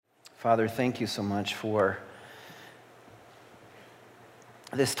Father, thank you so much for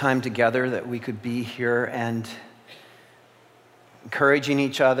this time together that we could be here and encouraging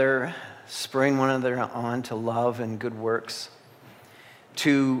each other, spurring one another on to love and good works,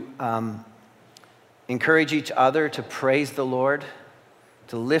 to encourage each other to praise the Lord,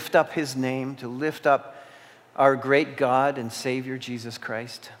 to lift up his name, to lift up our great God and Savior, Jesus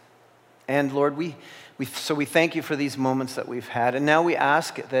Christ. And Lord, we thank you for these moments that we've had. And now we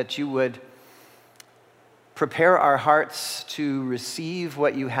ask that you would prepare our hearts to receive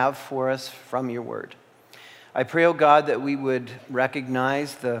what you have for us from your word. I pray, oh God, that we would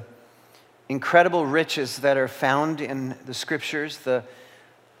recognize the incredible riches that are found in the scriptures, the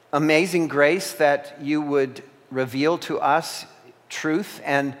amazing grace that you would reveal to us truth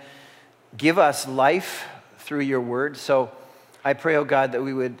and give us life through your word. So I pray, oh God, that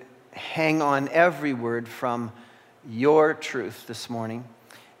we would hang on every word from your truth this morning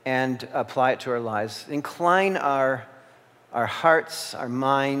and apply it to our lives. Incline our hearts, our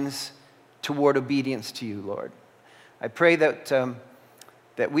minds toward obedience to you, Lord. I pray that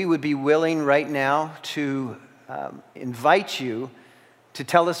we would be willing right now to invite you to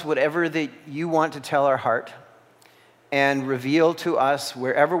tell us whatever that you want to tell our heart and reveal to us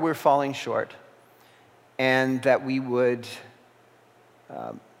wherever we're falling short, and that we would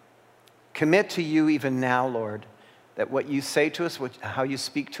commit to you even now, Lord, that what you say to us, how you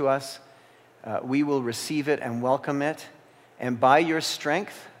speak to us, we will receive it and welcome it. And by your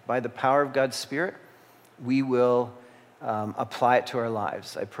strength, by the power of God's Spirit, we will apply it to our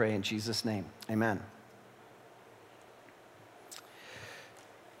lives. I pray in Jesus' name. Amen.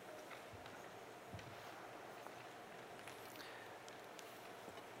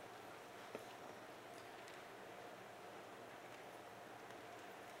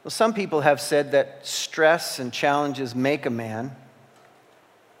 Well, some people have said that stress and challenges make a man.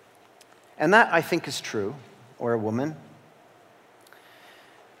 And that, I think, is true, or a woman.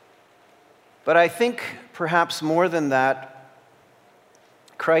 But I think perhaps more than that,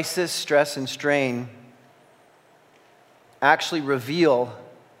 crisis, stress, and strain actually reveal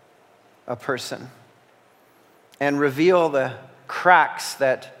a person and reveal the cracks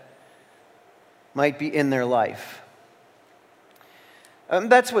that might be in their life.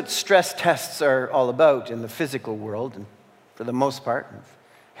 That's what stress tests are all about in the physical world, and for the most part.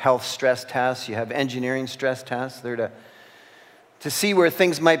 Health stress tests, you have engineering stress tests. They're to see where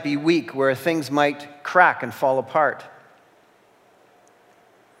things might be weak, where things might crack and fall apart.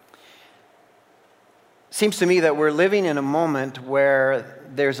 Seems to me that we're living in a moment where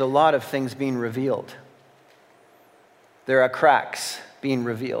there's a lot of things being revealed. There are cracks being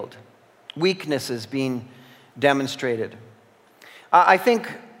revealed, weaknesses being demonstrated. I think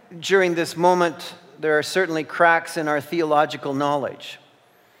during this moment, there are certainly cracks in our theological knowledge.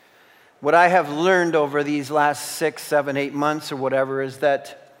 What I have learned over these last 6, 7, 8 months or whatever is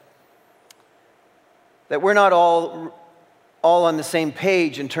that we're not all on the same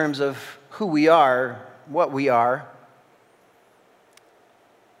page in terms of who we are, what we are.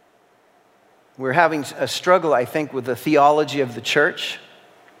 We're having a struggle, I think, with the theology of the church,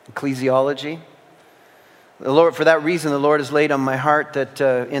 ecclesiology. The Lord, for that reason, the Lord has laid on my heart that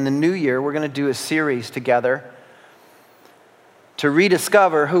in the new year, we're going to do a series together to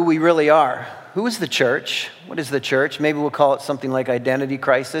rediscover who we really are. Who is the church? What is the church? Maybe we'll call it something like identity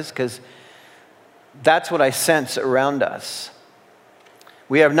crisis, because that's what I sense around us.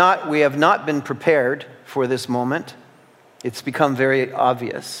 We have not been prepared for this moment. It's become very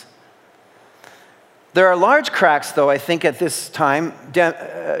obvious. There are large cracks, though, I think, at this time,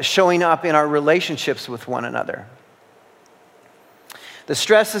 showing up in our relationships with one another. The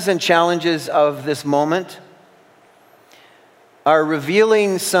stresses and challenges of this moment are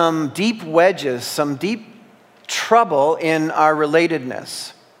revealing some deep wedges, some deep trouble in our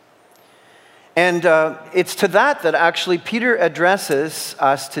relatedness. And it's to that actually Peter addresses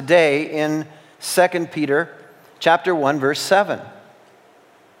us today in 2 Peter chapter 1, verse 7.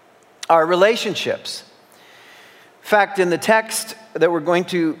 Our relationships. In fact, in the text that we're going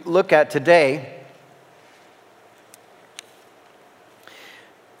to look at today,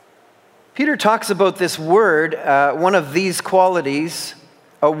 Peter talks about this word, one of these qualities,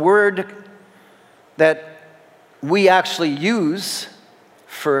 a word that we actually use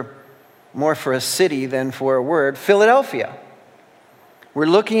more for a city than for a word, Philadelphia. We're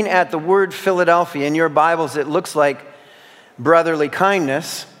looking at the word Philadelphia. In your Bibles, it looks like brotherly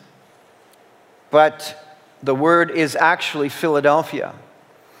kindness, but the word is actually Philadelphia.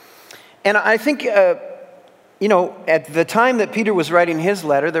 And I think you know, at the time that Peter was writing his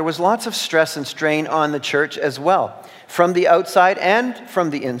letter, there was lots of stress and strain on the church as well, from the outside and from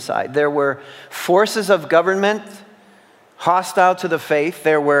the inside. There were forces of government hostile to the faith.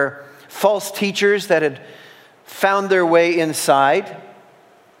 There were false teachers that had found their way inside.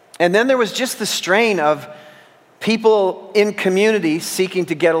 And then there was just the strain of people in community seeking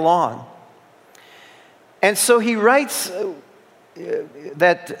to get along. And so he writes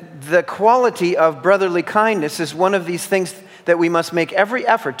that the quality of brotherly kindness is one of these things that we must make every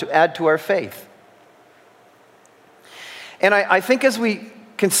effort to add to our faith. And I think as we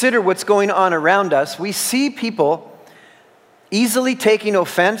consider what's going on around us, we see people easily taking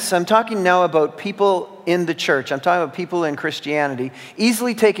offense. I'm talking now about people in the church. I'm talking about people in Christianity,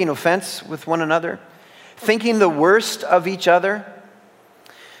 easily taking offense with one another, thinking the worst of each other.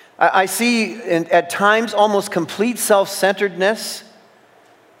 I see at times almost complete self-centeredness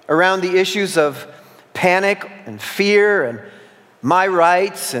around the issues of panic and fear and my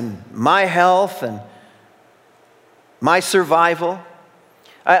rights and my health and my survival.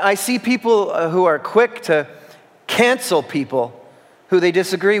 I see people who are quick to cancel people who they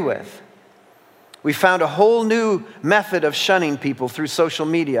disagree with. We found a whole new method of shunning people through social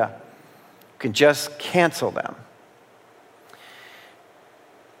media. You can just cancel them.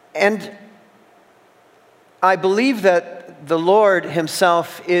 And I believe that the Lord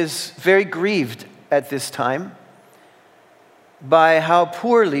himself is very grieved at this time by how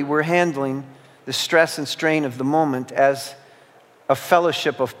poorly we're handling the stress and strain of the moment as a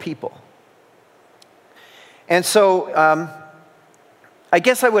fellowship of people. And so I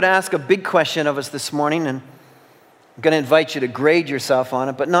guess I would ask a big question of us this morning, and I'm going to invite you to grade yourself on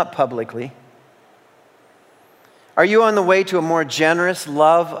it, but not publicly. Are you on the way to a more generous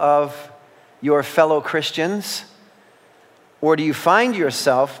love of your fellow Christians? Or do you find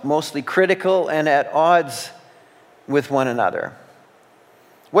yourself mostly critical and at odds with one another?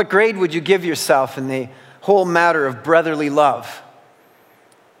 What grade would you give yourself in the whole matter of brotherly love?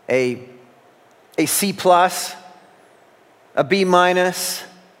 A C+? A B-?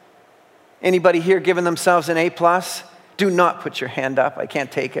 Anybody here giving themselves an A+? Do not put your hand up. I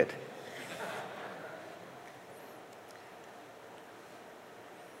can't take it.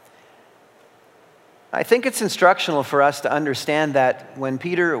 I think it's instructional for us to understand that when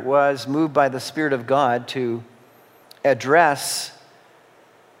Peter was moved by the Spirit of God to address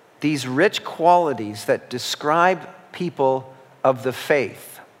these rich qualities that describe people of the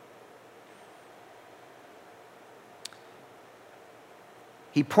faith,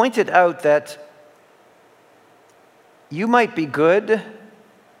 he pointed out that you might be good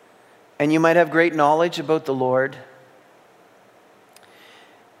and you might have great knowledge about the Lord.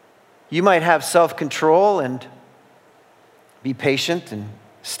 You might have self-control and be patient and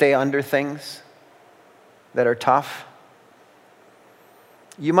stay under things that are tough.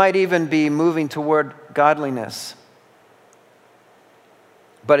 You might even be moving toward godliness.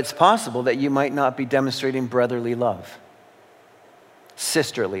 But it's possible that you might not be demonstrating brotherly love,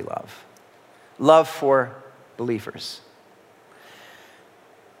 sisterly love, love for believers.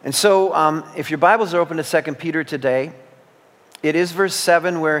 And so if your Bibles are open to 2 Peter today, it is verse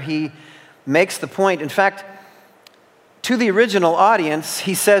 7 where he makes the point. In fact, to the original audience,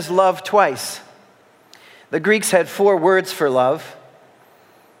 he says love twice. The Greeks had 4 words for love,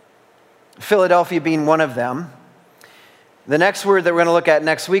 Philadelphia being one of them. The next word that we're going to look at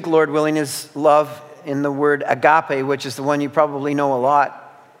next week, Lord willing, is love in the word agape, which is the one you probably know a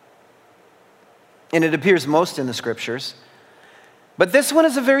lot. And it appears most in the scriptures. But this one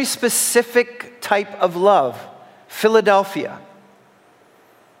is a very specific type of love, Philadelphia.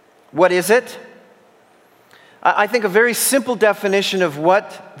 What is it? I think a very simple definition of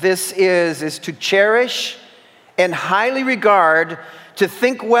what this is to cherish and highly regard, to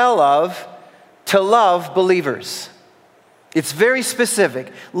think well of, to love believers. It's very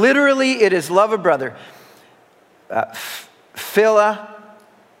specific. Literally, it is love a brother. Phila,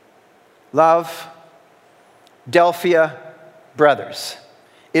 love, Delphia, brothers.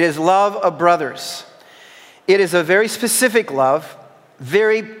 It is love of brothers. It is a very specific love,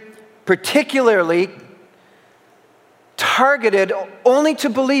 very particularly targeted only to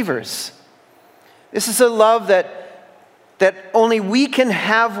believers. This is a love that only we can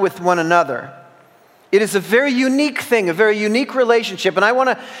have with one another. It is a very unique thing, a very unique relationship. And I want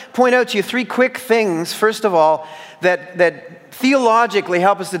to point out to you 3 quick things, first of all, that theologically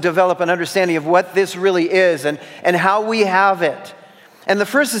help us to develop an understanding of what this really is and how we have it. And the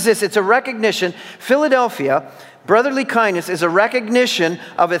first is this: it's a recognition. Philadelphia, brotherly kindness, is a recognition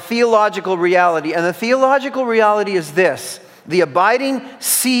of a theological reality. And the theological reality is this: the abiding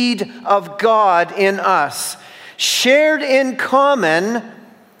seed of God in us. shared in common,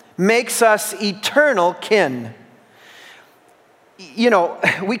 makes us eternal kin. You know,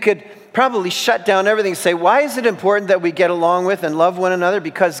 we could probably shut down everything and say, why is it important that we get along with and love one another?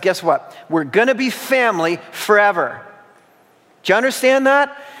 Because guess what? We're going to be family forever. Do you understand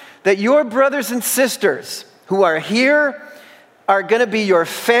that? That your brothers and sisters who are here are going to be your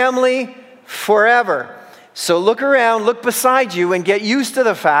family forever. So look around, look beside you, and get used to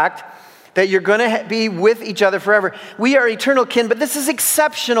the fact that you're going to be with each other forever. We are eternal kin, but this is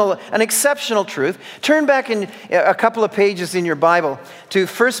exceptional, an exceptional truth. Turn back in a couple of pages in your Bible to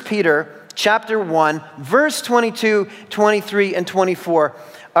 1 Peter chapter 1, verse 22, 23, and 24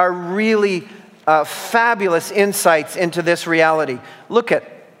 are really fabulous insights into this reality. Look at,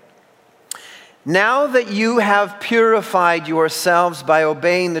 now that you have purified yourselves by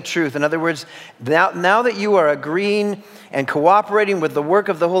obeying the truth. In other words, now that you are agreeing and cooperating with the work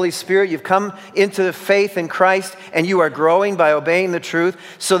of the Holy Spirit, you've come into the faith in Christ and you are growing by obeying the truth,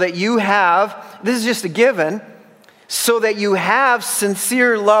 so that you have, this is just a given, so that you have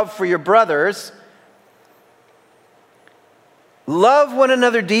sincere love for your brothers. Love one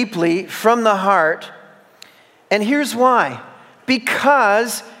another deeply from the heart. And here's why.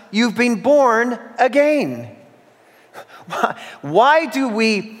 Because you've been born again. Why do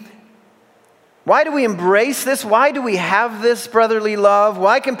we embrace this? Why do we have this brotherly love?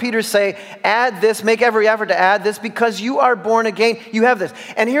 Why can Peter say, add this, make every effort to add this? Because you are born again. You have this.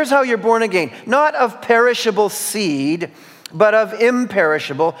 And here's how you're born again. Not of perishable seed, but of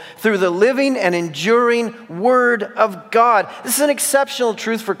imperishable, through the living and enduring Word of God. This is an exceptional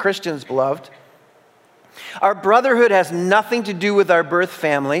truth for Christians, beloved. Our brotherhood has nothing to do with our birth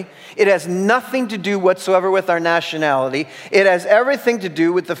family. It has nothing to do whatsoever with our nationality. It has everything to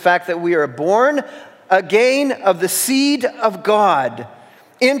do with the fact that we are born again of the seed of God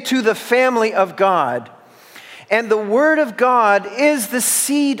into the family of God. And the Word of God is the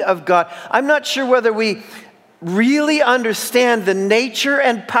seed of God. I'm not sure whether we really understand the nature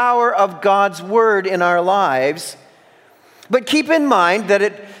and power of God's Word in our lives. But keep in mind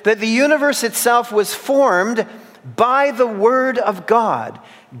that the universe itself was formed by the Word of God.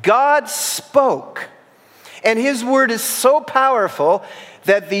 God spoke, and His Word is so powerful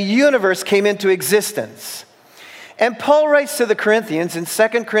that the universe came into existence. And Paul writes to the Corinthians in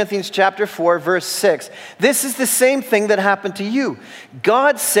 2 Corinthians chapter 4, verse 6, this is the same thing that happened to you.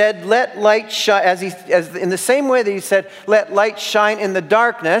 God said, let light shine, as in the same way that He said, let light shine in the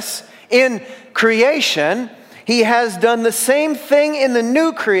darkness, in creation, He has done the same thing in the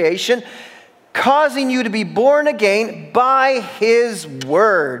new creation, causing you to be born again by His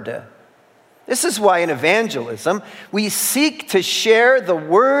Word. This is why in evangelism, we seek to share the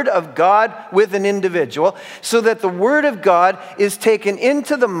Word of God with an individual, so that the Word of God is taken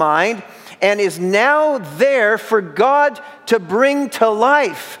into the mind and is now there for God to bring to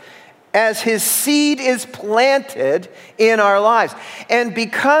life as His seed is planted in our lives. And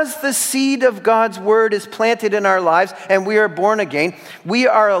because the seed of God's Word is planted in our lives and we are born again, we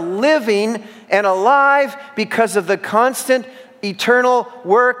are living and alive because of the constant, eternal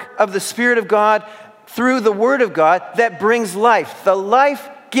work of the Spirit of God through the Word of God that brings life, the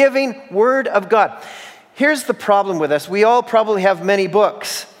life-giving Word of God. Here's the problem with us. We all probably have many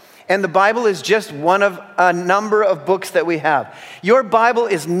books. And the Bible is just one of a number of books that we have. Your Bible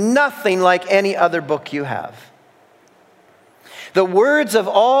is nothing like any other book you have. The words of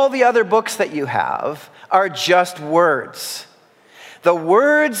all the other books that you have are just words. The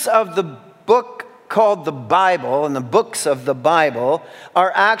words of the book called the Bible and the books of the Bible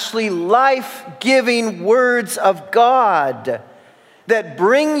are actually life-giving words of God that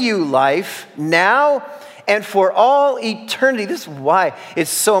bring you life now and for all eternity. This is why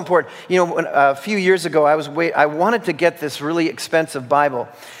it's so important. You know, a few years ago, I wanted to get this really expensive Bible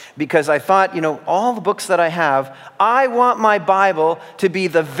because I thought, you know, all the books that I have, I want my Bible to be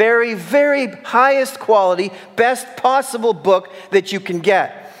the very, very highest quality, best possible book that you can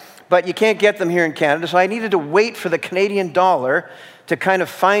get. But you can't get them here in Canada, so I needed to wait for the Canadian dollar to kind of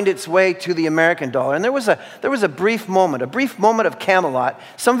find its way to the American dollar. And there was a brief moment of Camelot.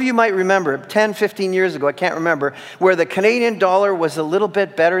 Some of you might remember, 10, 15 years ago, I can't remember, where the Canadian dollar was a little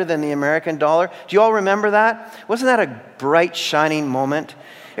bit better than the American dollar. Do you all remember that? Wasn't that a bright, shining moment?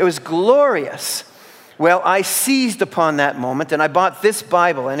 It was glorious. Well, I seized upon that moment, and I bought this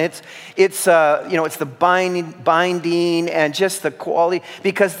Bible, and it's the binding and just the quality,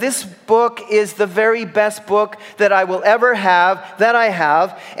 because this book is the very best book that I will ever have, that I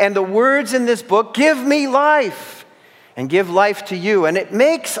have, and the words in this book give me life. and give life to you. And it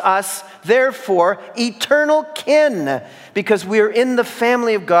makes us, therefore, eternal kin, because we are in the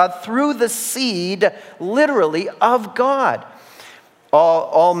family of God through the seed, literally, of God.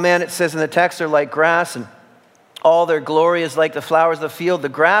 All men, it says in the text, are like grass, and all their glory is like the flowers of the field. The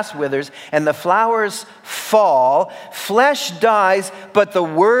grass withers, and the flowers fall. Flesh dies, but the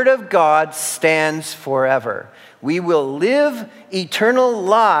word of God stands forever. We will live eternal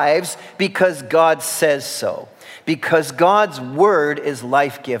lives because God says so, because God's word is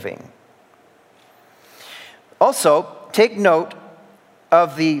life-giving. Also, take note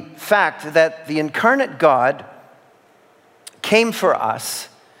of the fact that the incarnate God came for us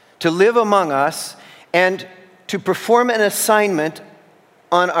to live among us and to perform an assignment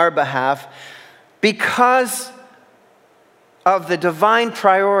on our behalf because of the divine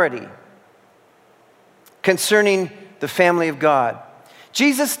priority concerning the family of God.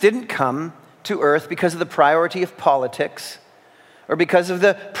 Jesus didn't come to earth because of the priority of politics, or because of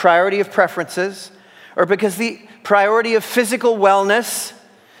the priority of preferences, or because the priority of physical wellness.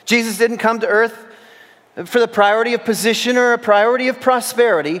 Jesus didn't come to earth for the priority of position or a priority of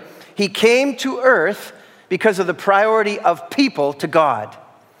prosperity. He came to earth because of the priority of people to God.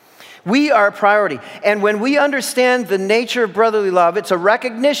 We are a priority. And when we understand the nature of brotherly love, it's a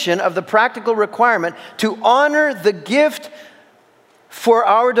recognition of the practical requirement to honor the gift for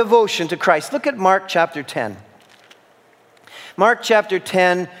our devotion to Christ. Look at Mark chapter 10. Mark chapter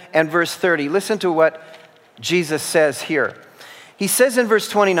 10 and verse 30. Listen to what Jesus says here. He says in verse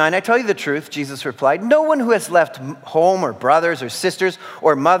 29, I tell you the truth, Jesus replied, no one who has left home or brothers or sisters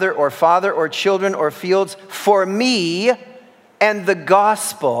or mother or father or children or fields for me and the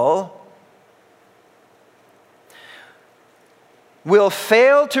gospel will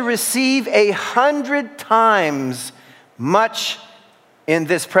fail to receive 100 times much in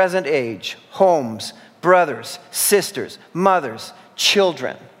this present age. Homes, brothers, sisters, mothers,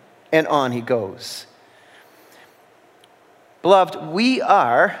 children, and on he goes. Beloved, we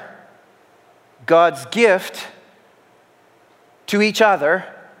are God's gift to each other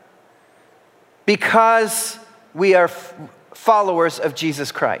because we are followers of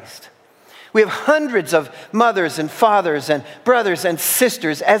Jesus Christ. We have hundreds of mothers and fathers and brothers and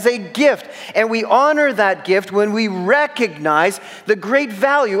sisters as a gift, and we honor that gift when we recognize the great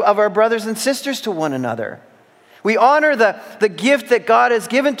value of our brothers and sisters to one another. We honor the gift that God has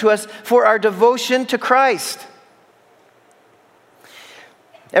given to us for our devotion to Christ.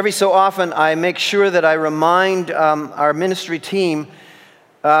 Every so often, I make sure that I remind our ministry team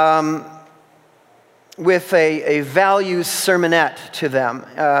with a values sermonette to them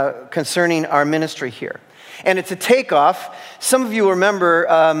concerning our ministry here. And it's a takeoff. Some of you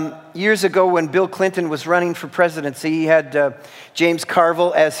remember years ago when Bill Clinton was running for presidency, he had James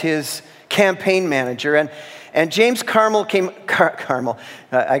Carville as his campaign manager. And James Carville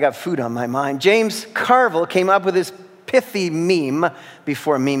I got food on my mind. James Carville came up with this pithy meme,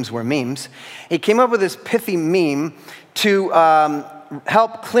 before memes were memes. He came up with this pithy meme to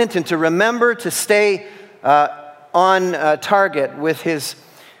help Clinton to remember to stay on target with his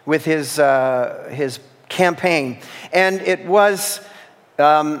campaign. And it was,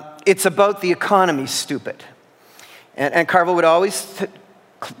 it's about the economy, stupid. And Carville would always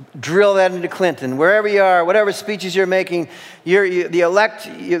drill that into Clinton. Wherever you are, whatever speeches you're making, the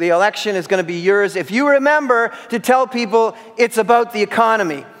election is going to be yours if you remember to tell people it's about the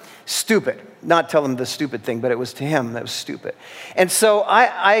economy. Stupid. Not tell him the stupid thing, but it was to him that was stupid. And so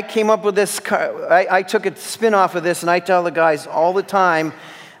I came up with this, I took a spin off of this, and I tell the guys all the time,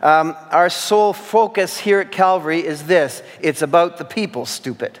 our sole focus here at Calvary is this: it's about the people,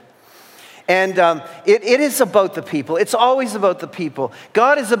 stupid. And it is about the people. It's always about the people.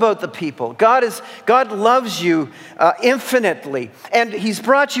 God is about the people. God loves you infinitely. And he's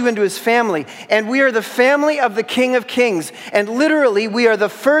brought you into his family. And we are the family of the King of Kings. And literally, we are the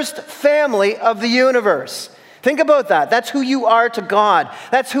first family of the universe. Think about that. That's who you are to God.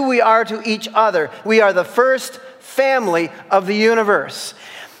 That's who we are to each other. We are the first family of the universe.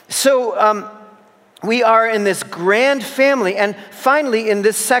 So, we are in this grand family, and finally in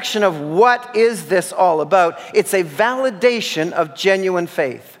this section of what is this all about, it's a validation of genuine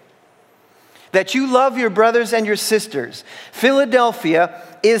faith. That you love your brothers and your sisters. Philadelphia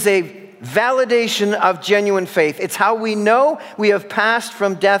is a validation of genuine faith. It's how we know we have passed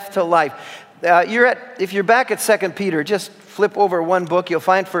from death to life. If you're back at 2 Peter, just flip over one book, you'll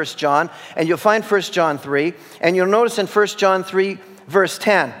find 1 John, and you'll find 1 John 3, and you'll notice in 1 John 3, verse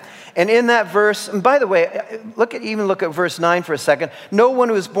 10, And in that verse, and by the way, look at verse 9 for a second. No one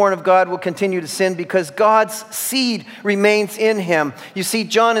who is born of God will continue to sin because God's seed remains in him. You see,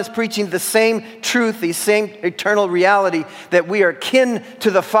 John is preaching the same truth, the same eternal reality, that we are kin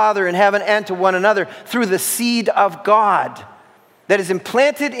to the Father in heaven and to one another through the seed of God that is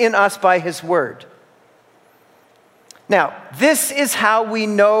implanted in us by his word. Now, this is how we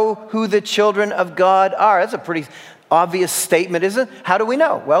know who the children of God are. That's a pretty obvious statement, isn't it? How do we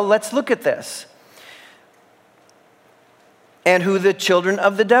know? Well, let's look at this. And who the children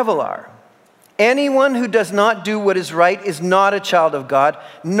of the devil are. Anyone who does not do what is right is not a child of God,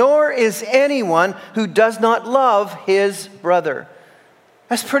 nor is anyone who does not love his brother.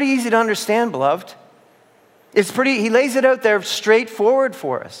 That's pretty easy to understand, beloved. He lays it out there straightforward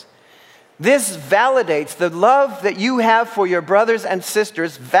for us. This validates the love that you have for your brothers and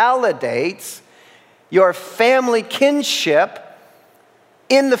sisters, validates your family kinship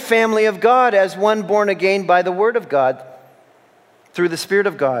in the family of God as one born again by the word of God through the Spirit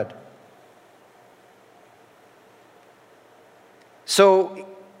of God. So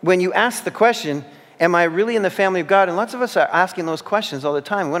when you ask the question, am I really in the family of God? And lots of us are asking those questions all the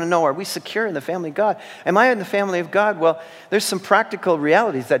time. We want to know, are we secure in the family of God? Am I in the family of God? Well, there's some practical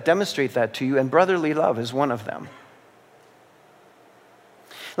realities that demonstrate that to you, and brotherly love is one of them.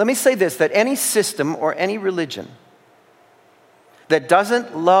 Let me say this, that any system or any religion that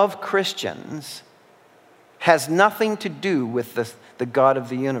doesn't love Christians has nothing to do with the God of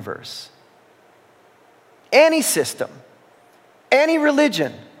the universe. Any system, any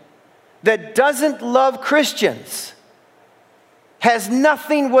religion that doesn't love Christians has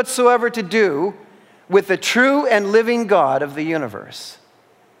nothing whatsoever to do with the true and living God of the universe.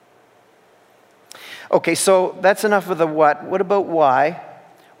 Okay, so that's enough of the what. What about why?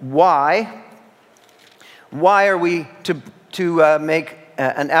 Why? Why are we to make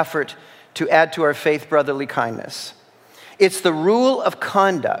an effort to add to our faith brotherly kindness? It's the rule of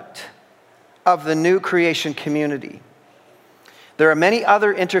conduct of the new creation community. There are many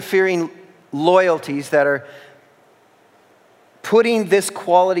other interfering loyalties that are putting this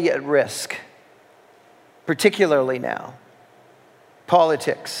quality at risk, particularly now.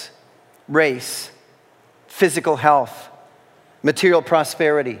 Politics, race, physical health, material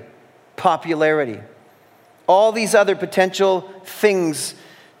prosperity, popularity, all these other potential things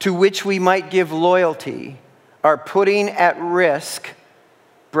to which we might give loyalty are putting at risk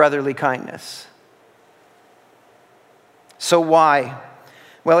brotherly kindness. So why?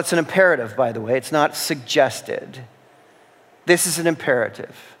 Well, it's an imperative, by the way. It's not suggested. This is an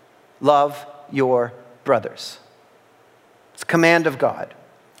imperative. Love your brothers. It's a command of God.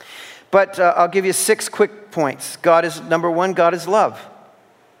 But I'll give you 6 quick points. Number 1, God is love.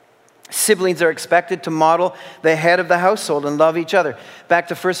 Siblings are expected to model the head of the household and love each other. Back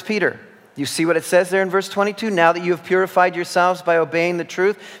to 1 Peter. You see what it says there in verse 22? Now that you have purified yourselves by obeying the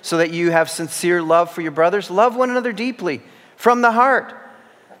truth, so that you have sincere love for your brothers, love one another deeply from the heart.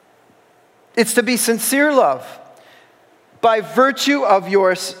 It's to be sincere love. By virtue of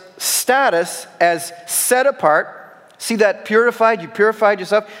your status as set apart, see that purified, you purified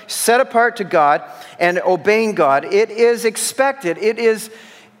yourself, set apart to God and obeying God. It is expected. It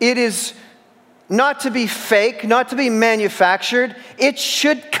is not to be fake, not to be manufactured. It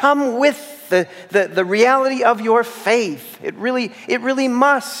should come with the reality of your faith. It really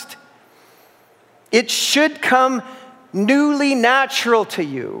must. It should come newly natural to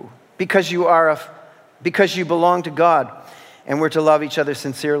you because you belong to God and we're to love each other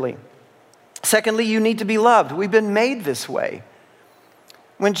sincerely. Secondly, you need to be loved. We've been made this way.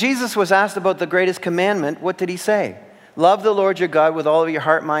 When Jesus was asked about the greatest commandment, what did he say? Love the Lord your God with all of your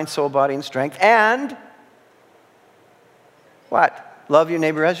heart, mind, soul, body, and strength. And what? Love your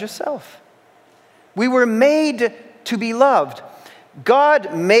neighbor as yourself. We were made to be loved.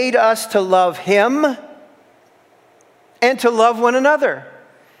 God made us to love him and to love one another.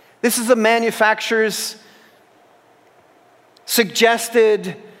 This is the manufacturer's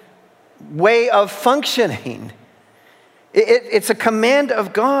suggested way of functioning. It's a command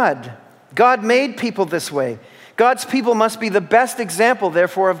of God. God made people this way. God's people must be the best example,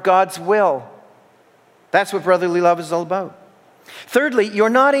 therefore, of God's will. That's what brotherly love is all about. Thirdly, you're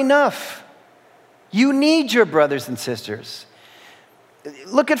not enough. You need your brothers and sisters.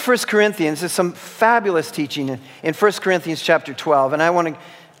 Look at 1 Corinthians. There's some fabulous teaching in 1 Corinthians chapter 12, and I want to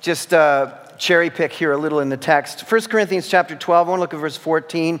just cherry pick here a little in the text. 1 Corinthians chapter 12, I want to look at verse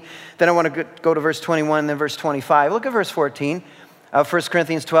 14, then I want to go to verse 21, and then verse 25. Look at verse 14 of 1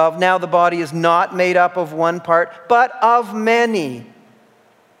 Corinthians 12. Now the body is not made up of one part, but of many.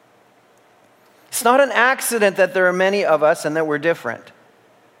 It's not an accident that there are many of us and that we're different.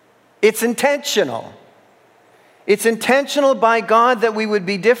 It's intentional. It's intentional by God that we would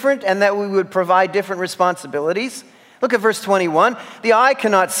be different and that we would provide different responsibilities. Look at verse 21. The eye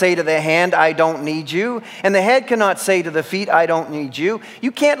cannot say to the hand, I don't need you. And the head cannot say to the feet, I don't need you.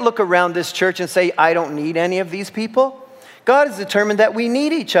 You can't look around this church and say, I don't need any of these people. God has determined that we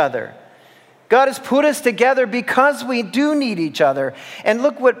need each other. God has put us together because we do need each other. And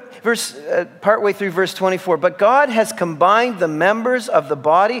look what partway through verse 24. But God has combined the members of the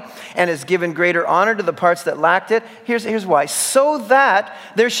body and has given greater honor to the parts that lacked it. Here's why. So that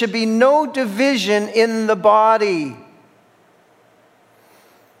there should be no division in the body.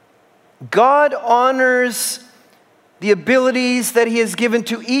 God honors the abilities that he has given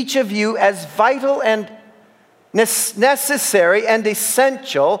to each of you as vital and necessary and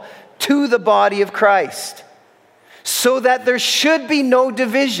essential to the body of Christ, so that there should be no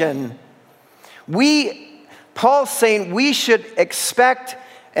division. Paul's saying we should expect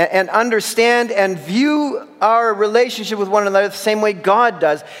and understand and view our relationship with one another the same way God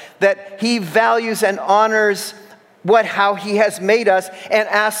does, that he values and honors how he has made us and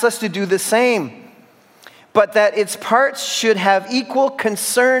asks us to do the same, but that its parts should have equal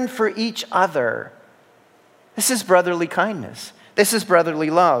concern for each other. This is brotherly kindness. This is brotherly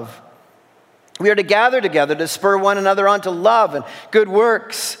love. We are to gather together to spur one another on to love and good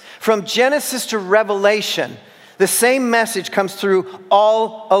works. From Genesis to Revelation, the same message comes through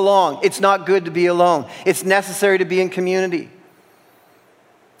all along. It's not good to be alone. It's necessary to be in community.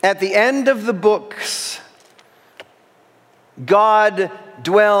 At the end of the books, God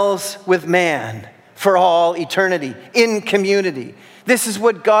dwells with man for all eternity, in community. This is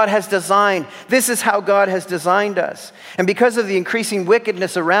what God has designed. This is how God has designed us. And because of the increasing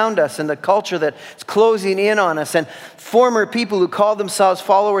wickedness around us and the culture that's closing in on us, and former people who call themselves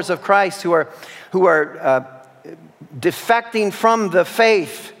followers of Christ who are defecting from the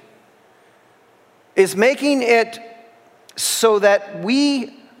faith, is making it so that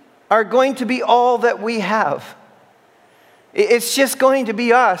we are going to be all that we have. It's just going to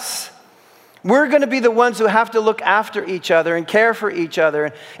be us. We're going to be the ones who have to look after each other and care for each other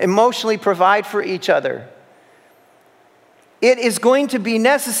and emotionally provide for each other. It is going to be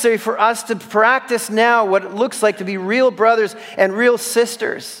necessary for us to practice now what it looks like to be real brothers and real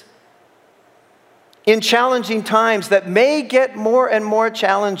sisters in challenging times that may get more and more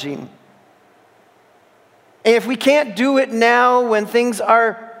challenging. And if we can't do it now when things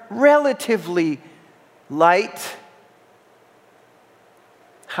are relatively light,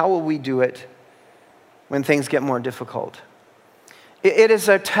 how will we do it when things get more difficult? It is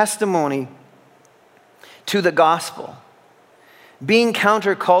a testimony to the gospel. Being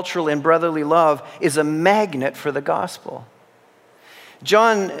countercultural in brotherly love is a magnet for the gospel.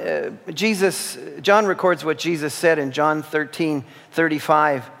 John records what Jesus said in John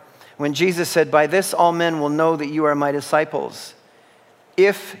 13:35, when Jesus said, "By this all men will know that you are my disciples,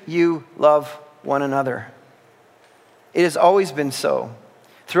 if you love one another." It has always been so.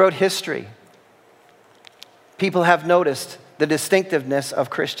 Throughout history, people have noticed the distinctiveness of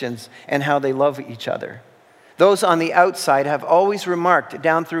Christians and how they love each other. Those on the outside have always remarked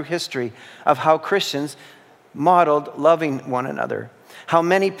down through history of how Christians modeled loving one another. How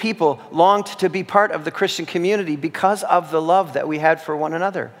many people longed to be part of the Christian community because of the love that we had for one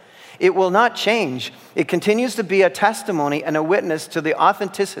another. It will not change. It continues to be a testimony and a witness to the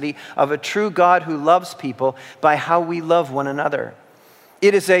authenticity of a true God who loves people by how we love one another.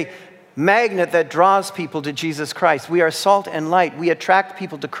 It is a magnet that draws people to Jesus Christ. We are salt and light. We attract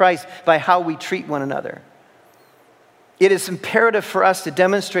people to Christ by how we treat one another. It is imperative for us to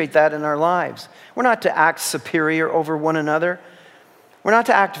demonstrate that in our lives. We're not to act superior over one another. We're not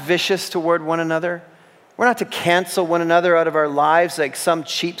to act vicious toward one another. We're not to cancel one another out of our lives like some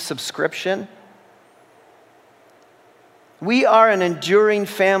cheap subscription. We are an enduring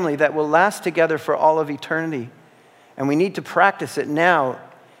family that will last together for all of eternity. And we need to practice it now.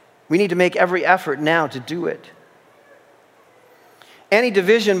 We need to make every effort now to do it. Any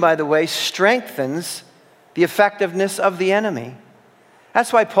division, by the way, strengthens the effectiveness of the enemy.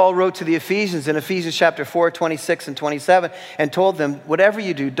 That's why Paul wrote to the Ephesians in Ephesians chapter 4, 26 and 27, and told them, whatever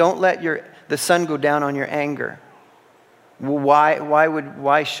you do, don't let the sun go down on your anger.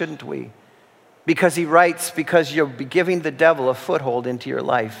 Why shouldn't we? Because he writes, because you'll be giving the devil a foothold into your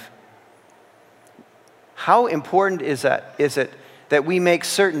life. How important is it that we make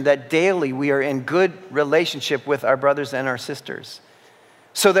certain that daily we are in good relationship with our brothers and our sisters,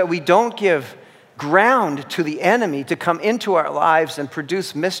 so that we don't give ground to the enemy to come into our lives and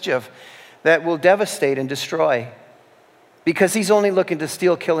produce mischief that will devastate and destroy, because he's only looking to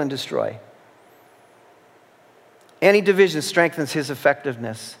steal, kill, and destroy. Any division strengthens his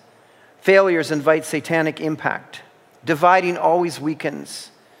effectiveness. Failures invite satanic impact. Dividing always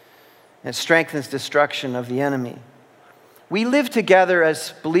weakens and strengthens destruction of the enemy. We live together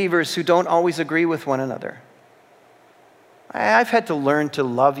as believers who don't always agree with one another. I've had to learn to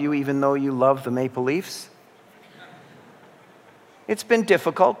love you even though you love the Maple Leafs. It's been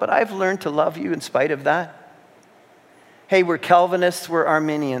difficult, but I've learned to love you in spite of that. Hey, we're Calvinists, we're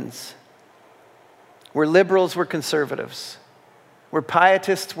Arminians. We're liberals, we're conservatives. We're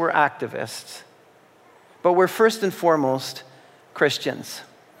pietists, we're activists. But we're first and foremost Christians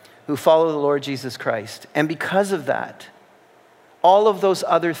who follow the Lord Jesus Christ. And because of that, all of those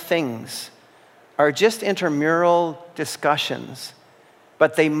other things are just intramural discussions,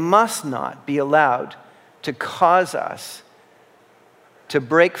 but they must not be allowed to cause us to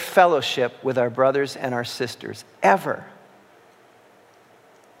break fellowship with our brothers and our sisters, ever.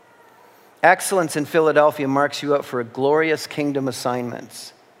 Excellence in Philadelphia marks you out for a glorious kingdom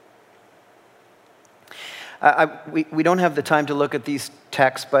assignments. We don't have the time to look at these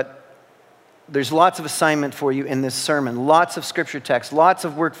texts, but there's lots of assignment for you in this sermon, lots of scripture texts, lots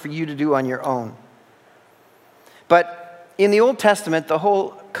of work for you to do on your own. But in the Old Testament, the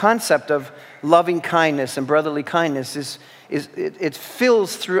whole concept of loving kindness and brotherly kindness it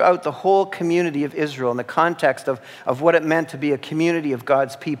fills throughout the whole community of Israel in the context of what it meant to be a community of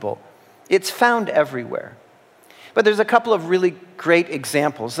God's people. It's found everywhere. But there's a couple of really great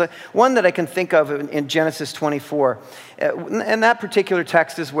examples. One that I can think of in Genesis 24. And that particular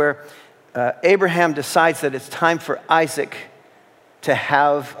text is where Abraham decides that it's time for Isaac to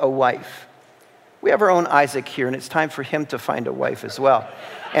have a wife. We have our own Isaac here, and it's time for him to find a wife as well.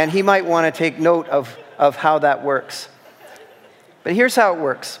 And he might want to take note of how that works. But here's how it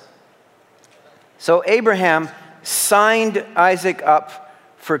works. So Abraham signed Isaac up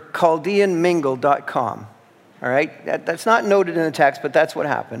for ChaldeanMingle.com. All right? That's not noted in the text, but that's what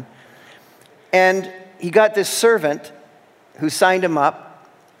happened. And he got this servant who signed him up,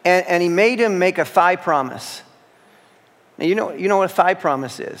 and he made him make a thigh promise. Now, you know what a thigh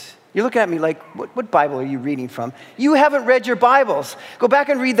promise is. You look at me like, what Bible are you reading from? You haven't read your Bibles. Go back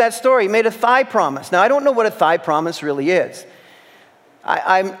and read that story. He made a thigh promise. Now, I don't know what a thigh promise really is.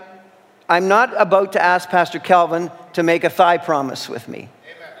 I'm not about to ask Pastor Calvin to make a thigh promise with me.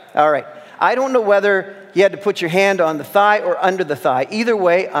 Amen. All right. I don't know whether you had to put your hand on the thigh or under the thigh. Either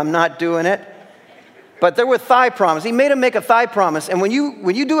way, I'm not doing it. But there were thigh promises. He made him make a thigh promise. And when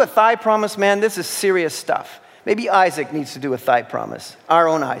you do a thigh promise, man, this is serious stuff. Maybe Isaac needs to do a thigh promise. Our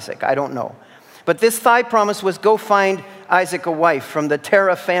own Isaac, I don't know. But this thigh promise was go find Isaac a wife from the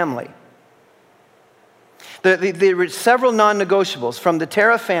Terah family. There were several non-negotiables from the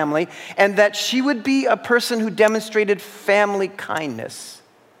Terah family, and that she would be a person who demonstrated family kindness.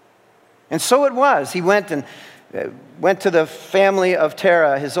 And so it was. He went to the family of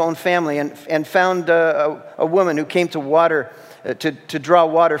Terah, his own family, and found a woman who came to water, to draw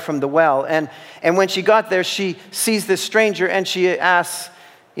water from the well. And when she got there, she sees this stranger, and she asks,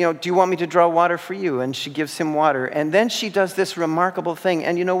 do you want me to draw water for you? And she gives him water. And then she does this remarkable thing.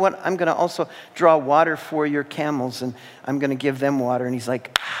 And you know what? I'm going to also draw water for your camels, and I'm going to give them water. And he's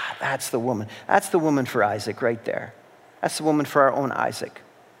like, that's the woman. That's the woman for Isaac right there. That's the woman for our own Isaac.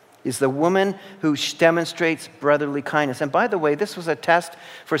 Is the woman who demonstrates brotherly kindness. And by the way, this was a test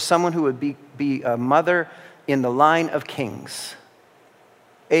for someone who would be a mother in the line of kings.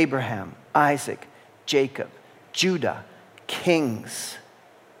 Abraham, Isaac, Jacob, Judah, kings.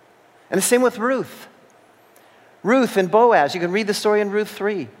 And the same with Ruth. Ruth and Boaz, you can read the story in Ruth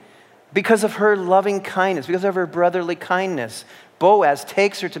 3. Because of her loving kindness, because of her brotherly kindness, Boaz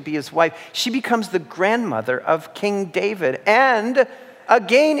takes her to be his wife. She becomes the grandmother of King David, and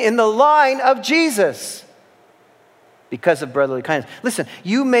again in the line of Jesus, because of brotherly kindness. Listen,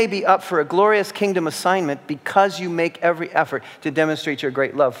 you may be up for a glorious kingdom assignment because you make every effort to demonstrate your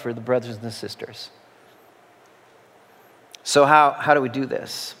great love for the brothers and the sisters. So how do we do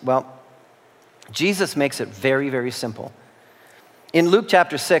this? Well, Jesus makes it very, very simple. In Luke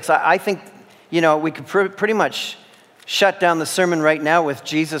chapter 6, I think, we could pretty much shut down the sermon right now with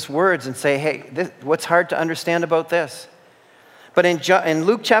Jesus' words and say, hey, what's hard to understand about this? But in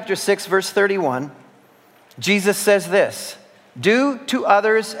Luke chapter 6, verse 31, Jesus says this, do to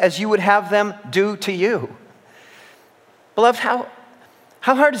others as you would have them do to you. Beloved, how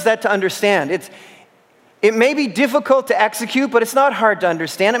hard is that to understand? It may be difficult to execute, but it's not hard to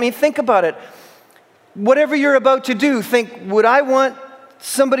understand. I mean, think about it. Whatever you're about to do, think, would I want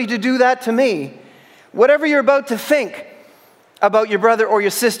somebody to do that to me? Whatever you're about to think about your brother or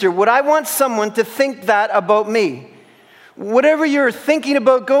your sister, would I want someone to think that about me? whatever you're thinking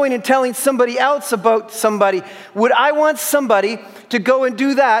about going and telling somebody else about somebody, would I want somebody to go and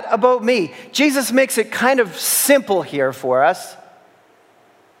do that about me? Jesus makes it kind of simple here for us.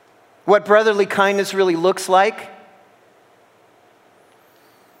 What brotherly kindness really looks like.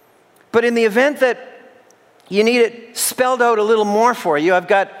 But in the event that you need it spelled out a little more for you, I've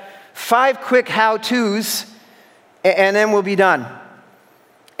got 5 quick how-tos, and then we'll be done.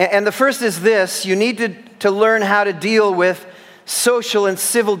 And the first is this: you need to learn how to deal with social and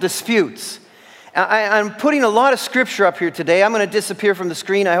civil disputes. I'm putting a lot of scripture up here today. I'm going to disappear from the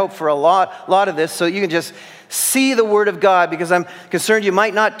screen, I hope, for a lot of this, so you can just see the Word of God, because I'm concerned you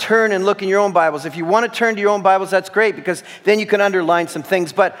might not turn and look in your own Bibles. If you want to turn to your own Bibles, that's great, because then you can underline some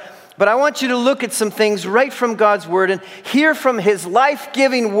things. But I want you to look at some things right from God's Word and hear from His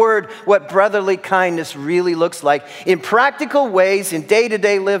life-giving Word what brotherly kindness really looks like in practical ways in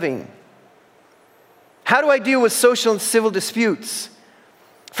day-to-day living. How do I deal with social and civil disputes?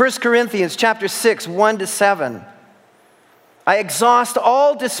 1 Corinthians chapter 6, 1-7. I exhaust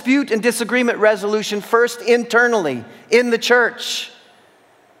all dispute and disagreement resolution first internally in the church.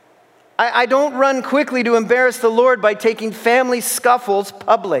 I don't run quickly to embarrass the Lord by taking family scuffles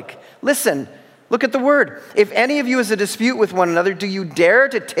public. Listen, look at the word. If any of you has a dispute with one another, do you dare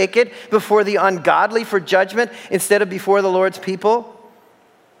to take it before the ungodly for judgment instead of before the Lord's people?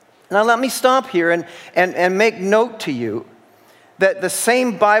 Now let me stop here and make note to you that the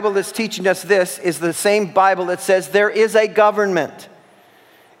same Bible that's teaching us this is the same Bible that says there is a government.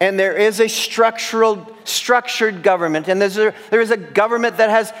 And there is a structured government, and there is a government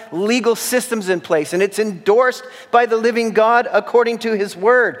that has legal systems in place, and it's endorsed by the living God according to His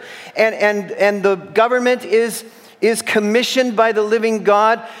Word. And the government is commissioned by the living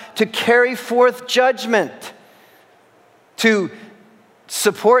God to carry forth judgment, to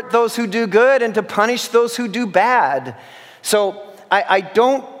support those who do good and to punish those who do bad. So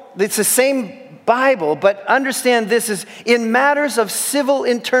it's the same Bible, but understand this is in matters of civil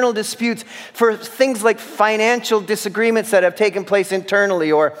internal disputes, for things like financial disagreements that have taken place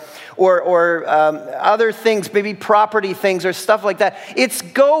internally, or other things, maybe property things or stuff like that. It's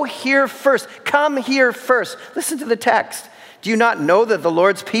go here first. Come here first. Listen to the text. Do you not know that the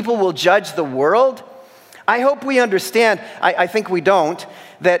Lord's people will judge the world? I hope we understand, I think we don't,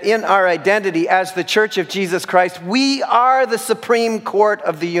 that in our identity as the Church of Jesus Christ, we are the supreme court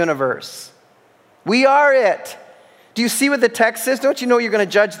of the universe. We are it. Do you see what the text says? Don't you know you're going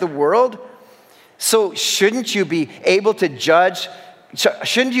to judge the world? So shouldn't you be able to judge?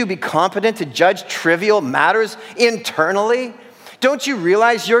 Shouldn't you be competent to judge trivial matters internally? Don't you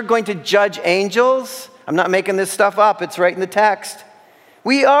realize you're going to judge angels? I'm not making this stuff up. It's right in the text.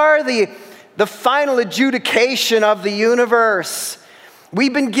 We are the final adjudication of the universe.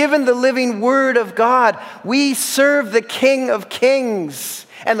 We've been given the living Word of God. We serve the King of Kings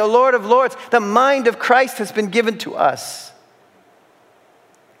and the Lord of Lords. The mind of Christ has been given to us.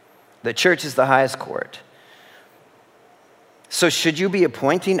 The church is the highest court. So should you be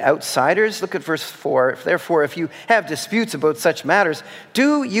appointing outsiders? Look at verse 4. Therefore, if you have disputes about such matters,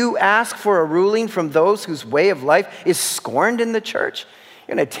 do you ask for a ruling from those whose way of life is scorned in the church?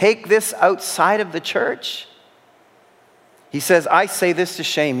 You're going to take this outside of the church? He says, I say this to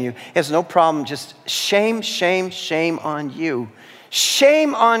shame you. He has no problem, just shame, shame, shame on you.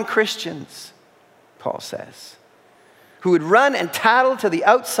 Shame on Christians, Paul says, who would run and tattle to the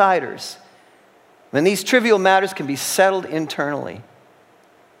outsiders when these trivial matters can be settled internally.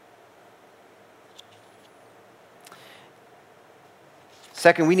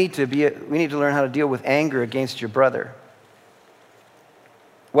 Second, we need to learn how to deal with anger against your brother.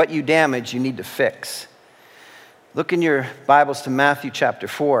 What you damage, you need to fix. Look in your Bibles to Matthew chapter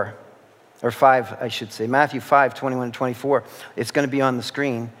 4. Or 5, I should say. Matthew 5, 21 and 24. It's going to be on the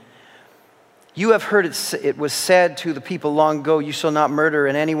screen. You have heard it was said to the people long ago, you shall not murder,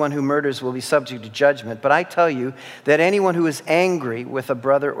 and anyone who murders will be subject to judgment. But I tell you that anyone who is angry with a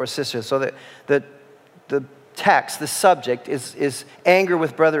brother or sister, so that the text, the subject is anger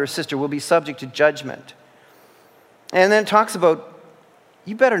with brother or sister, will be subject to judgment. And then it talks about,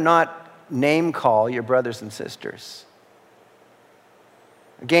 you better not name call your brothers and sisters.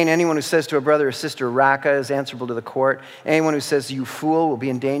 Again, anyone who says to a brother or sister, Raka, is answerable to the court. Anyone who says, you fool, will be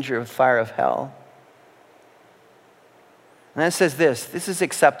in danger of the fire of hell. And then it says this is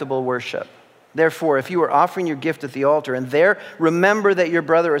acceptable worship. Therefore, if you are offering your gift at the altar, and there remember that your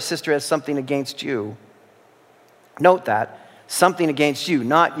brother or sister has something against you. Note that, something against you,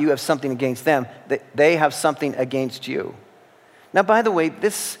 not you have something against them. They have something against you. Now, by the way,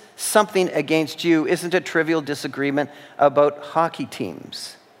 this something against you isn't a trivial disagreement about hockey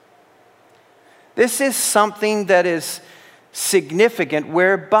teams. This is something that is significant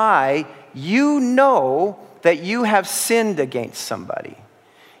whereby you know that you have sinned against somebody.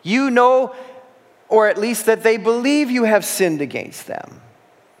 You know, or at least that they believe you have sinned against them.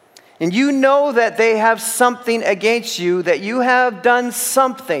 And you know that they have something against you, that you have done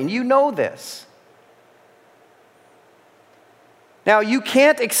something. You know this. Now, you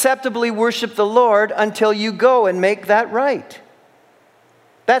can't acceptably worship the Lord until you go and make that right.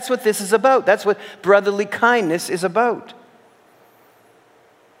 That's what this is about. That's what brotherly kindness is about.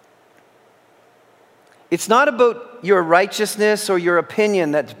 It's not about your righteousness or your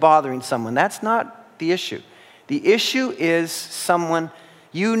opinion that's bothering someone. That's not the issue. The issue is someone,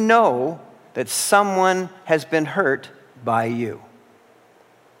 you know that someone has been hurt by you.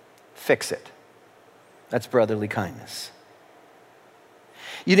 Fix it. That's brotherly kindness.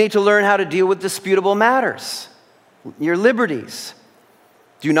 You need to learn how to deal with disputable matters, your liberties.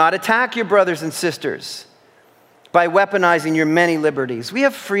 Do not attack your brothers and sisters by weaponizing your many liberties. We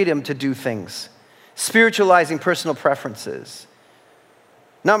have freedom to do things, spiritualizing personal preferences.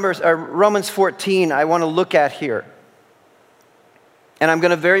 Romans 14, I want to look at here. And I'm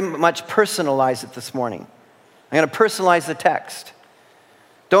going to very much personalize it this morning. I'm going to personalize the text.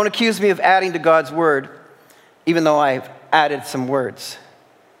 Don't accuse me of adding to God's word, even though I've added some words.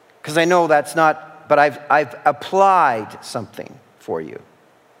 Because I know that's not, but I've applied something for you.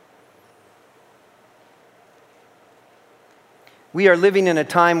 We are living in a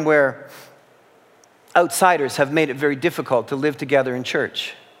time where outsiders have made it very difficult to live together in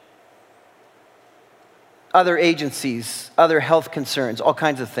church. Other agencies, other health concerns, all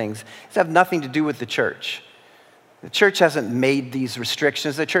kinds of things. These have nothing to do with the church. The church hasn't made these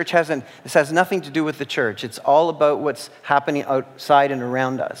restrictions. This has nothing to do with the church. It's all about what's happening outside and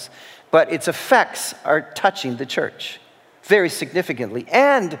around us. But its effects are touching the church very significantly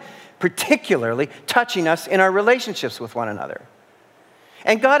and particularly touching us in our relationships with one another.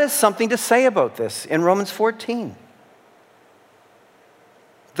 And God has something to say about this in Romans 14.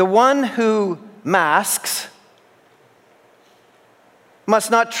 The one who masks must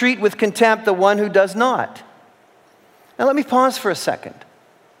not treat with contempt the one who does not. Now let me pause for a second.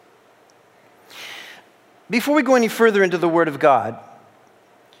 Before we go any further into the Word of God,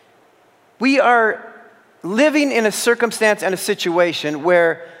 we are living in a circumstance and a situation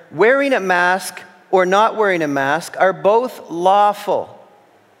where wearing a mask or not wearing a mask are both lawful.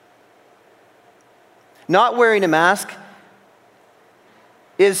 Not wearing a mask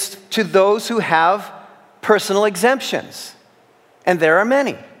is to those who have personal exemptions, and there are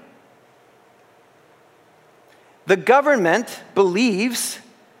many. The government believes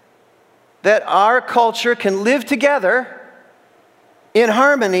that our culture can live together in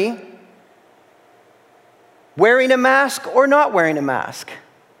harmony, wearing a mask or not wearing a mask.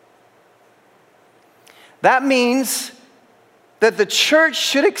 That means that the church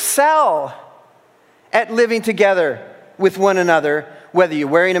should excel at living together with one another, whether you're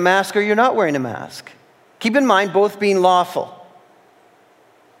wearing a mask or you're not wearing a mask. Keep in mind, both being lawful.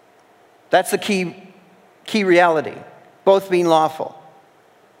 That's the key reality, both being lawful.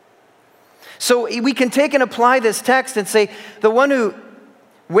 So we can take and apply this text and say, the one who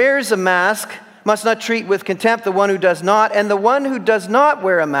wears a mask must not treat with contempt the one who does not, and the one who does not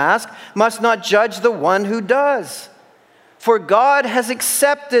wear a mask must not judge the one who does. For God has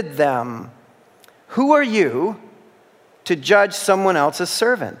accepted them. Who are you to judge someone else's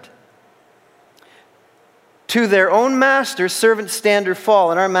servant? To their own master, servants stand or fall,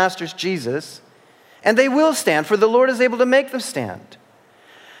 and our master's Jesus, and they will stand, for the Lord is able to make them stand.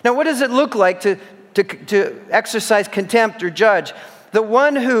 Now, what does it look like to exercise contempt or judge? The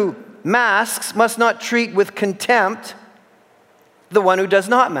one who masks must not treat with contempt the one who does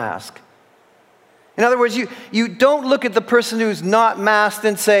not mask. In other words, you don't look at the person who's not masked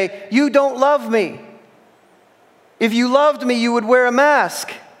and say, you don't love me. If you loved me, you would wear a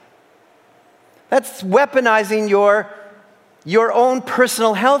mask. That's weaponizing your own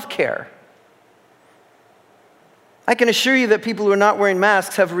personal health care. I can assure you that people who are not wearing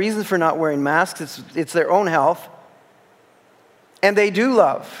masks have reasons for not wearing masks. It's their own health. And they do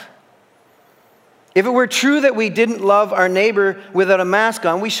love. If it were true that we didn't love our neighbor without a mask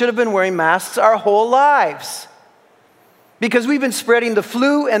on, we should have been wearing masks our whole lives. Because we've been spreading the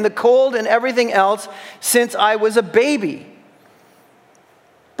flu and the cold and everything else since I was a baby.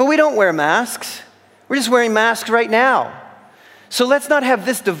 But we don't wear masks. We're just wearing masks right now. So let's not have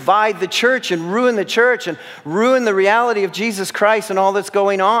this divide the church and ruin the church and ruin the reality of Jesus Christ and all that's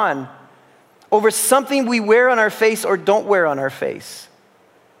going on over something we wear on our face or don't wear on our face.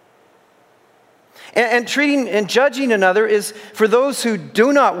 And treating and judging another is for those who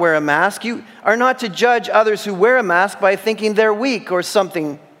do not wear a mask. You are not to judge others who wear a mask by thinking they're weak or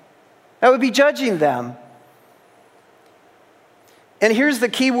something. That would be judging them. And here's the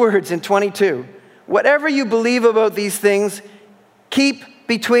key words in 22. Whatever you believe about these things, keep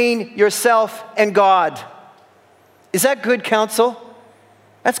between yourself and God. Is that good counsel?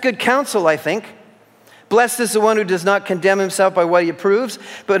 That's good counsel, I think. Blessed is the one who does not condemn himself by what he approves,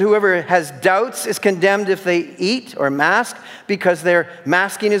 but whoever has doubts is condemned if they eat or mask, because their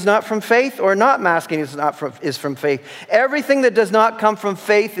masking is not from faith, or not masking is from faith. Everything that does not come from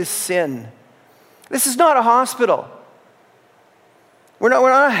faith is sin. This is not a hospital. We're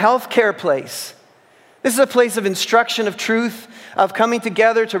not a healthcare place. This is a place of instruction, of truth, of coming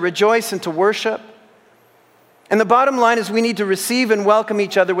together to rejoice and to worship. And the bottom line is we need to receive and welcome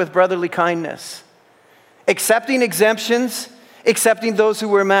each other with brotherly kindness. Accepting exemptions, accepting those who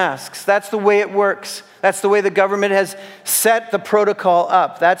wear masks. That's the way it works. That's the way the government has set the protocol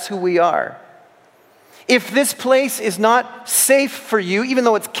up. That's who we are. If this place is not safe for you, even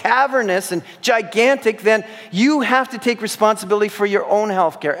though it's cavernous and gigantic, then you have to take responsibility for your own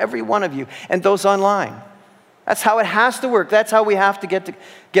health care, every one of you, and those online. That's how it has to work. That's how we have to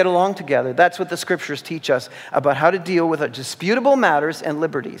get along together. That's what the scriptures teach us about how to deal with disputable matters and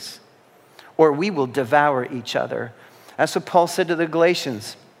liberties, or we will devour each other. That's what Paul said to the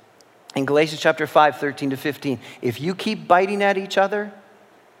Galatians in Galatians chapter 5, 13 to 15. If you keep biting at each other,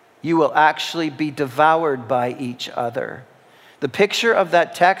 you will actually be devoured by each other. The picture of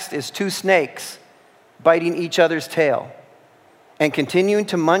that text is two snakes biting each other's tail and continuing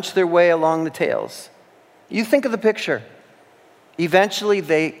to munch their way along the tails. You think of the picture. Eventually,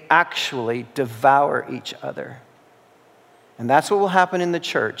 they actually devour each other. And that's what will happen in the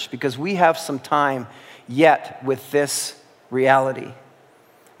church, because we have some time yet with this reality.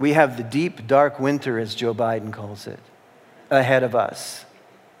 We have the deep, dark winter, as Joe Biden calls it, ahead of us.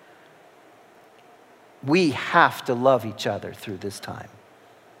 We have to love each other through this time.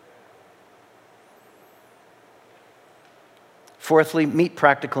 Fourthly, meet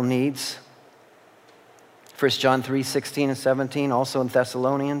practical needs. 1 John 3, 16 and 17, also in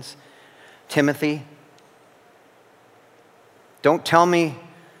Thessalonians. Timothy, don't tell me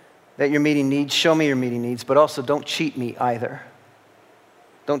that you're meeting needs, show me you're meeting needs, but also don't cheat me either.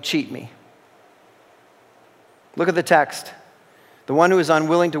 Don't cheat me. Look at the text. The one who is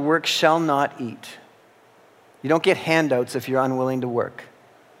unwilling to work shall not eat. You don't get handouts if you're unwilling to work.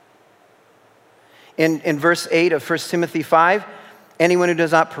 In verse 8 of 1 Timothy 5, anyone who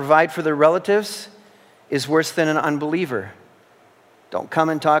does not provide for their relatives is worse than an unbeliever. Don't come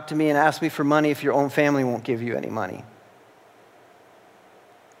and talk to me and ask me for money if your own family won't give you any money.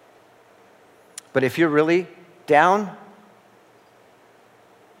 But if you're really down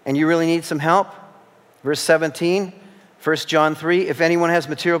and you really need some help, verse 17, 1 John 3, if anyone has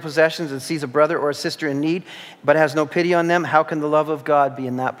material possessions and sees a brother or a sister in need but has no pity on them, how can the love of God be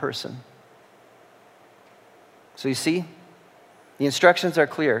in that person? So you see, the instructions are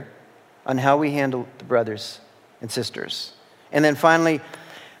clear on how we handle the brothers and sisters. And then finally,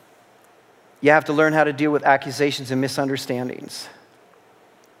 you have to learn how to deal with accusations and misunderstandings.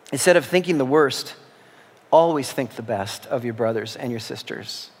 Instead of thinking the worst, always think the best of your brothers and your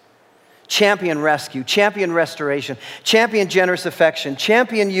sisters. Champion rescue, champion restoration, champion generous affection,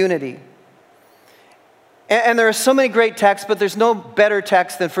 champion unity. And there are so many great texts, but there's no better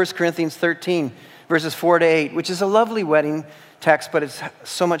text than 1 Corinthians 13, verses 4 to 8, which is a lovely wedding text, but it's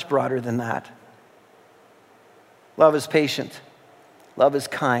so much broader than that. Love is patient. Love is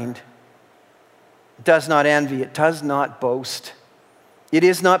kind. It does not envy. It does not boast. It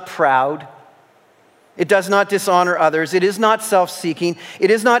is not proud. It does not dishonor others. It is not self-seeking.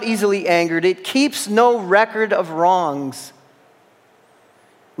 It is not easily angered. It keeps no record of wrongs.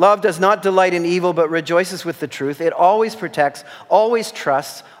 Love does not delight in evil, but rejoices with the truth. It always protects, always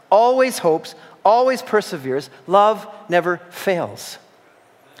trusts, always hopes, always perseveres. Love never fails.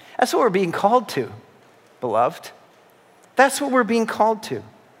 That's what we're being called to, beloved. That's what we're being called to.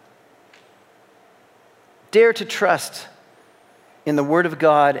 Dare to trust in the Word of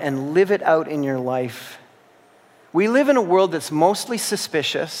God and live it out in your life. We live in a world that's mostly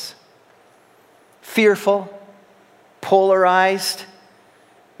suspicious, fearful, polarized.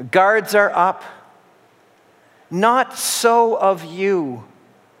 The guards are up. Not so of you.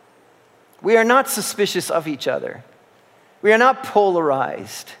 We are not suspicious of each other. We are not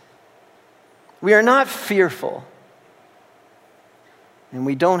polarized. We are not fearful. And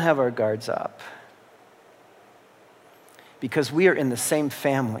we don't have our guards up. Because we are in the same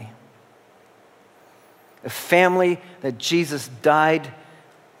family. A family that Jesus died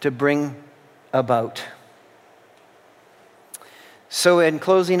to bring about. So in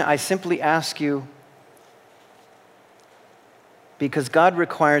closing, I simply ask you, because God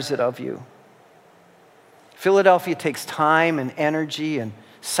requires it of you. Philadelphia takes time and energy and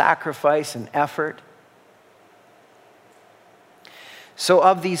sacrifice and effort. So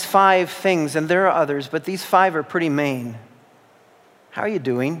of these 5 things, and there are others, but these 5 are pretty main. How are you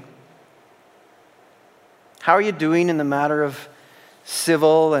doing? How are you doing in the matter of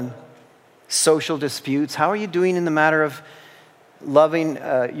civil and social disputes? How are you doing in the matter of loving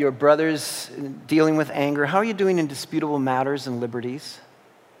your brothers, dealing with anger? How are you doing in disputable matters and liberties?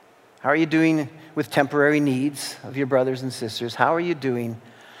 How are you doing with temporary needs of your brothers and sisters? How are you doing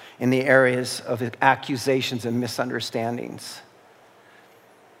in the areas of accusations and misunderstandings?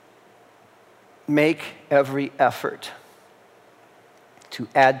 Make every effort to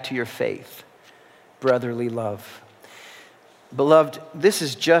add to your faith brotherly love. Beloved, this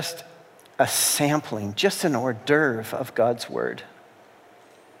is just a sampling, just an hors d'oeuvre of God's word.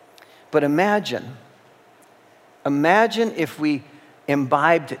 But imagine if we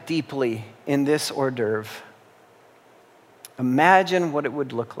imbibed deeply in this hors d'oeuvre. Imagine what it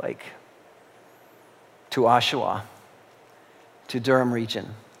would look like to Oshawa, to Durham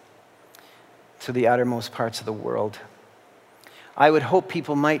region, to the uttermost parts of the world. I would hope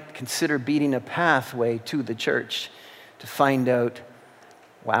people might consider beating a pathway to the church to find out,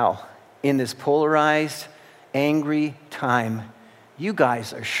 wow, in this polarized, angry time, you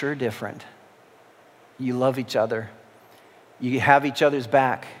guys are sure different. You love each other. You have each other's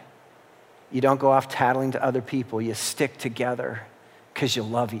back. You don't go off tattling to other people. You stick together because you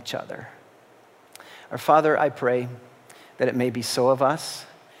love each other. Our Father, I pray that it may be so of us.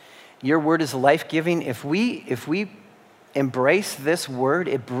 Your word is life-giving. If we embrace this word,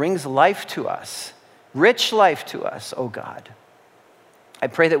 it brings life to us, rich life to us, oh God. I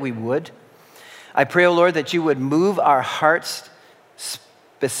pray that we would. I pray, oh Lord, that you would move our hearts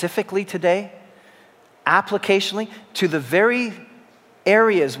specifically today, applicationally, to the very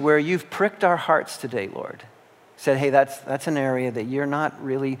areas where you've pricked our hearts today, Lord. Said, hey, that's an area that you're not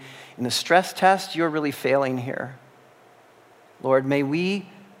really, in the stress test, you're really failing here. Lord, may we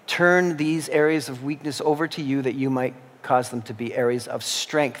turn these areas of weakness over to you that you might cause them to be areas of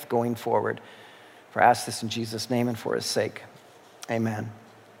strength going forward. For I ask this in Jesus' name and for his sake. Amen.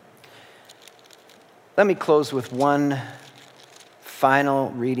 Let me close with one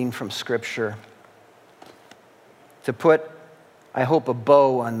final reading from Scripture to put, I hope, a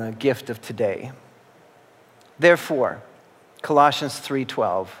bow on the gift of today. Therefore, Colossians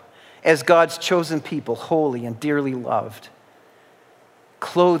 3:12, as God's chosen people, holy and dearly loved,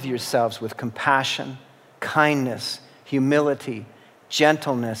 clothe yourselves with compassion, kindness, humility,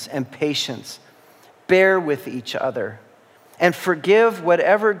 gentleness, and patience. Bear with each other and forgive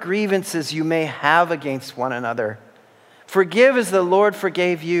whatever grievances you may have against one another. Forgive as the Lord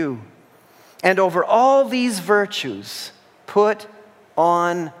forgave you. And over all these virtues, put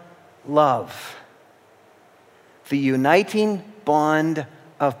on love, the uniting bond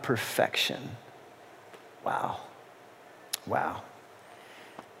of perfection. Wow. Wow.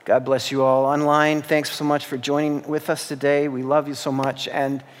 God bless you all online. Thanks so much for joining with us today. We love you so much.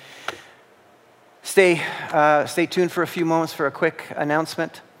 And stay tuned for a few moments for a quick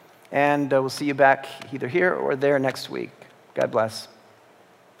announcement. And we'll see you back either here or there next week. God bless.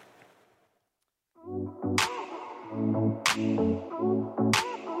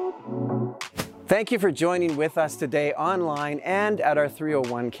 Thank you for joining with us today online and at our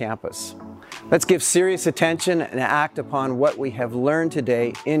 301 campus. Let's give serious attention and act upon what we have learned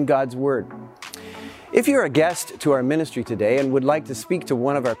today in God's Word. If you're a guest to our ministry today and would like to speak to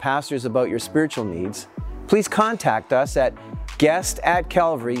one of our pastors about your spiritual needs, please contact us at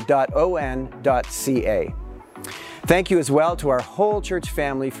guest@calvary.on.ca. Thank you as well to our whole church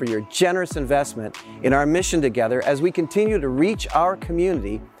family for your generous investment in our mission together as we continue to reach our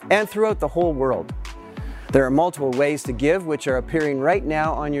community and throughout the whole world. There are multiple ways to give, which are appearing right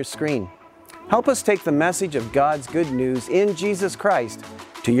now on your screen. Help us take the message of God's good news in Jesus Christ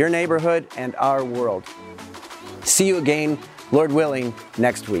to your neighborhood and our world. See you again, Lord willing,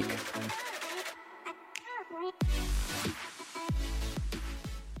 next week.